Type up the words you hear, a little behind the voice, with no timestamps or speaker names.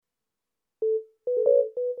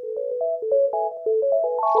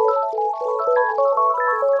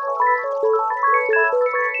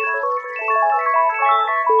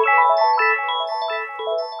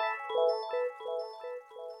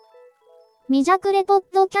未弱レポッ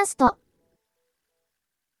ドキャスト。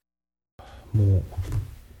もう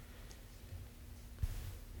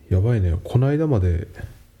やばいね。この間まで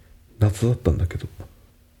夏だったんだけど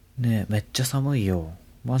ねえ、めっちゃ寒いよ。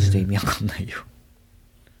マジで意味わかんないよ、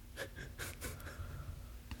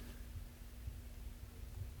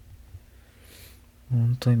ほ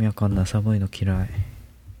んと意味わかんない。寒いの嫌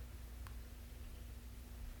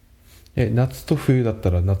い。夏と冬だった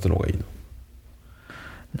ら夏の方がいいの？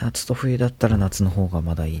夏と冬だったら夏の方が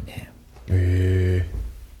まだいいね。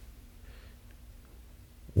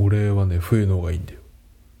俺はね冬の方がいいんだよ。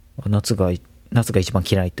夏が一番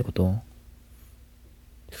嫌いってこと？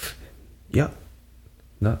いや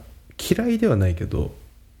嫌いではないけど、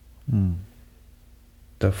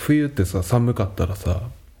冬ってさ、寒かったらさ、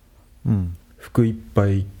服いっぱ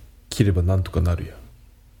い着ればなんとかなるや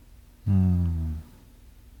ん。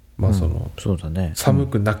そうだね。寒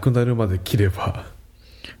くなくなるまで着れば、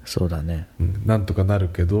そうだね。なんとかなる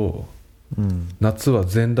けど、夏は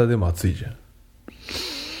全裸でも暑いじゃん。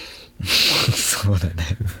そうだね。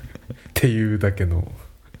っていうだけの、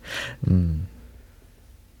なん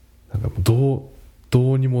かもう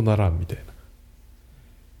どうにもならんみたいな。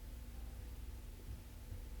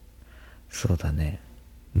そうだね。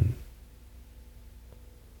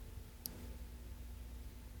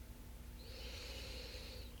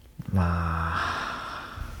まあ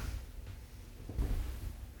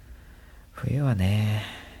冬はね、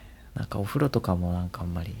なんかお風呂とかもなんかあ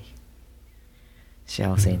んまり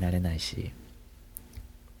幸せになれないし、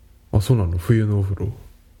あ、そうなの？冬のお風呂。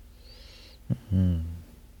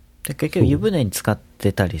で結局湯船に浸かっ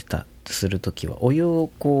てたりするときは、お湯を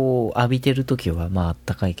こう浴びてるときはまああっ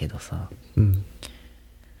たかいけどさ、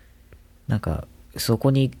なんかそこ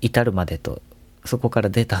に至るまでとそこから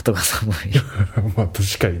出た後が寒い。まあ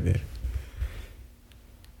確かに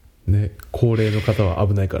ね、高齢の方は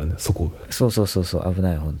危ないからね、そこが。そう危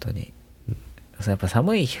ない本当に、やっぱ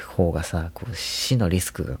寒い方がさ、こう死のリ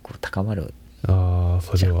スクがこう高まる。ああ、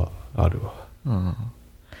それはあるわ。っ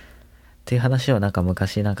ていう話をなんか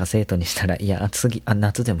昔なんか生徒にしたら、いや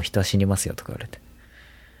夏でも人は死にますよとか言われて、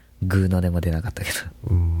グーの音も出なかったけ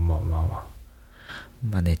ど、ま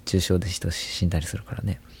あ熱中症で人死んだりするから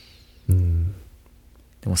ね。で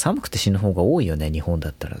も寒くて死ぬ方が多いよね、日本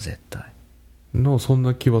だったら絶対。そん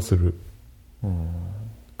な気はする。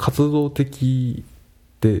活動的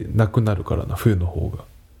でなくなるからな、冬の方が。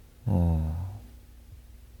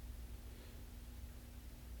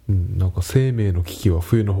なんか生命の危機は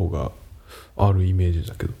冬の方があるイメージ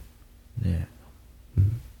だけどね。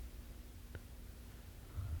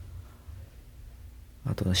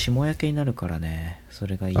あと霜焼けになるからね、そ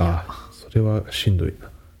れが嫌。それはしんどいな。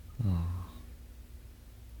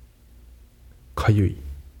かゆい。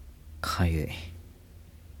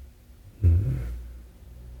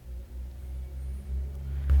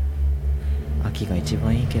秋が一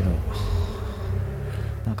番いいけど、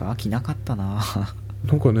なんか秋なかったな。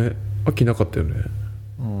なんかね、秋なかったよね。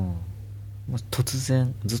突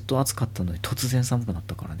然ずっと暑かったのに突然寒くなっ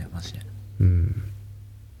たからね、マジで。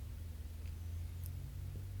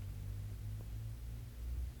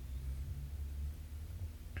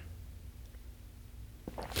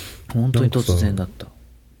本当に突然だった。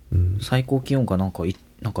最高気温がなんか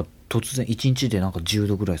突然1日でなんか10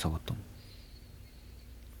度ぐらい下がったもん。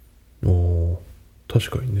確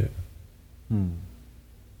かにね。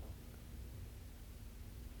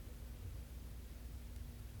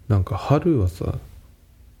なんか春はさ、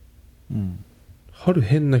春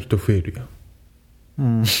変な人増えるや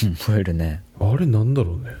ん。増えるね。あれなんだ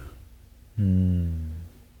ろうね。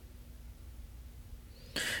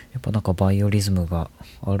やっぱなんかバイオリズムが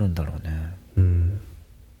あるんだろうね。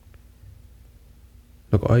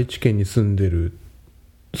なんか愛知県に住んで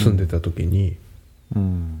た時に、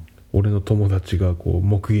俺の友達がこう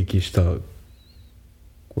目撃したこ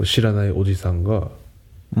う知らないおじさんが、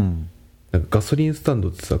なんかガソリンスタンド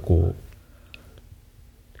ってさ、こ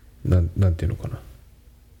うなんていうのかな、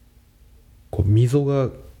こう溝が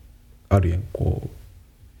あるやん、こ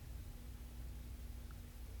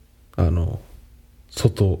う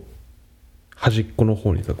外端っこの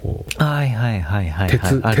方にさ、こう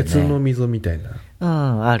鉄の溝みたいな、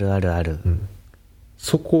あるある、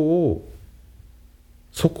そこ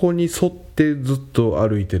に沿ってずっと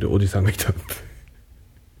歩いてるおじさんがいたって。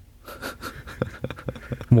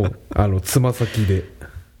もうつま先で、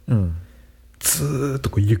ずーっ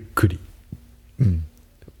とこうゆっくり、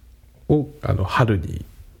を春に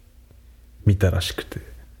見たらしくて、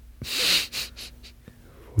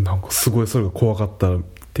なんかすごいそれが怖かったっ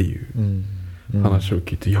ていう話を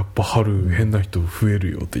聞いて、やっぱ春変な人増え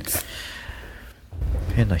るよって言ってた。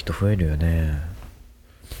変な人増えるよね。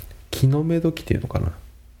昨日の目時っていうのかな。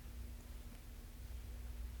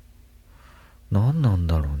何なん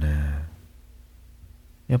だろうね。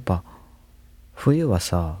やっぱ冬は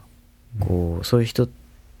さ、こうそういう人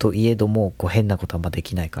といえどもこう変なことはあんまで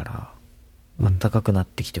きないから、暖かくなっ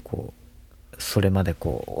てきてこうそれまで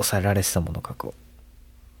こう抑えられてたものがこ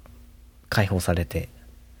う解放されて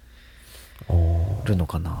るの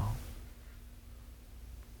かな。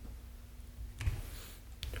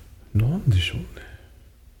なんでしょうね。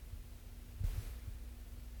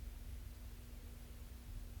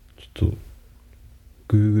ちょっと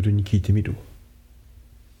Google に聞いてみるわ。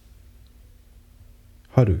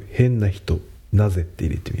春変な人なぜって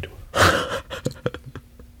入れてみるわ。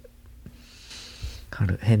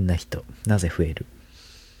春変な人なぜ増える。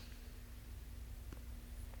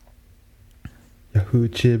ヤフー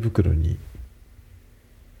知恵袋に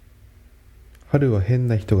春は変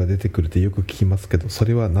な人が出てくるってよく聞きますけど、そ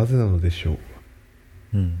れはなぜなのでしょ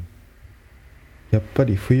う。やっぱ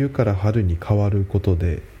り冬から春に変わること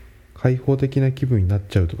で開放的な気分になっ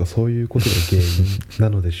ちゃうとか、そういうことが原因な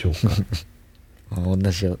のでしょうか。同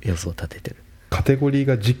じ予想立ててる。カテゴリー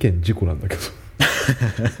が事件事故なんだけど。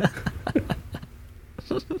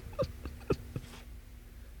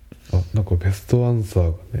なんかベストアンサ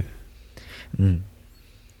ーがね、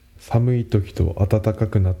寒い時と暖か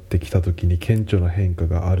くなってきた時に顕著な変化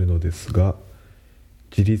があるのですが、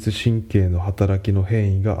自律神経の働きの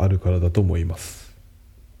変異があるからだと思います。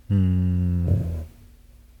や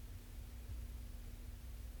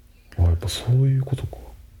っぱそういうことか。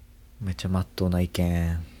めっちゃ真っ当な意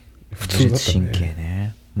見。普通だったね。自律神経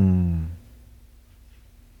ね。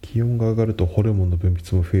気温が上がるとホルモンの分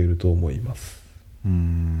泌も増えると思います。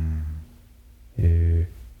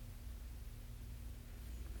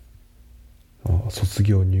卒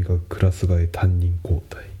業入学クラス替え担任交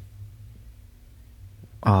代。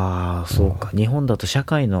そうか。日本だと社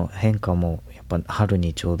会の変化もやっぱ春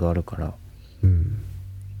にちょうどあるから。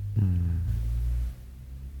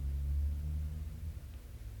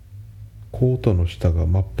コートの下が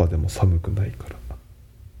マッパでも寒くないから。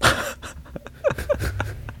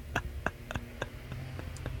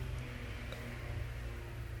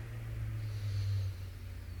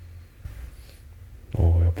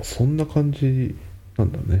やっぱそんな感じな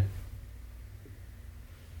んだね。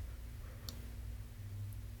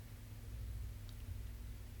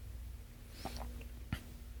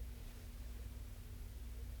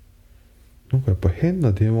なんかやっぱ変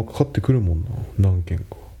な電話かかってくるもんな、何件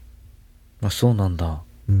か。そうなんだ。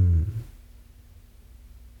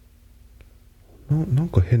なん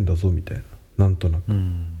か変だぞみたいな、なんとなく。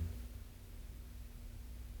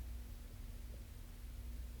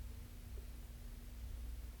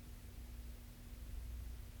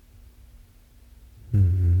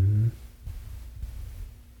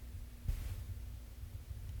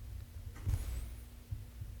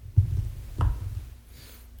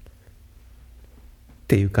っ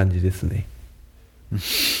ていう感じですね。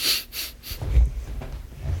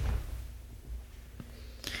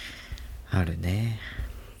春ね。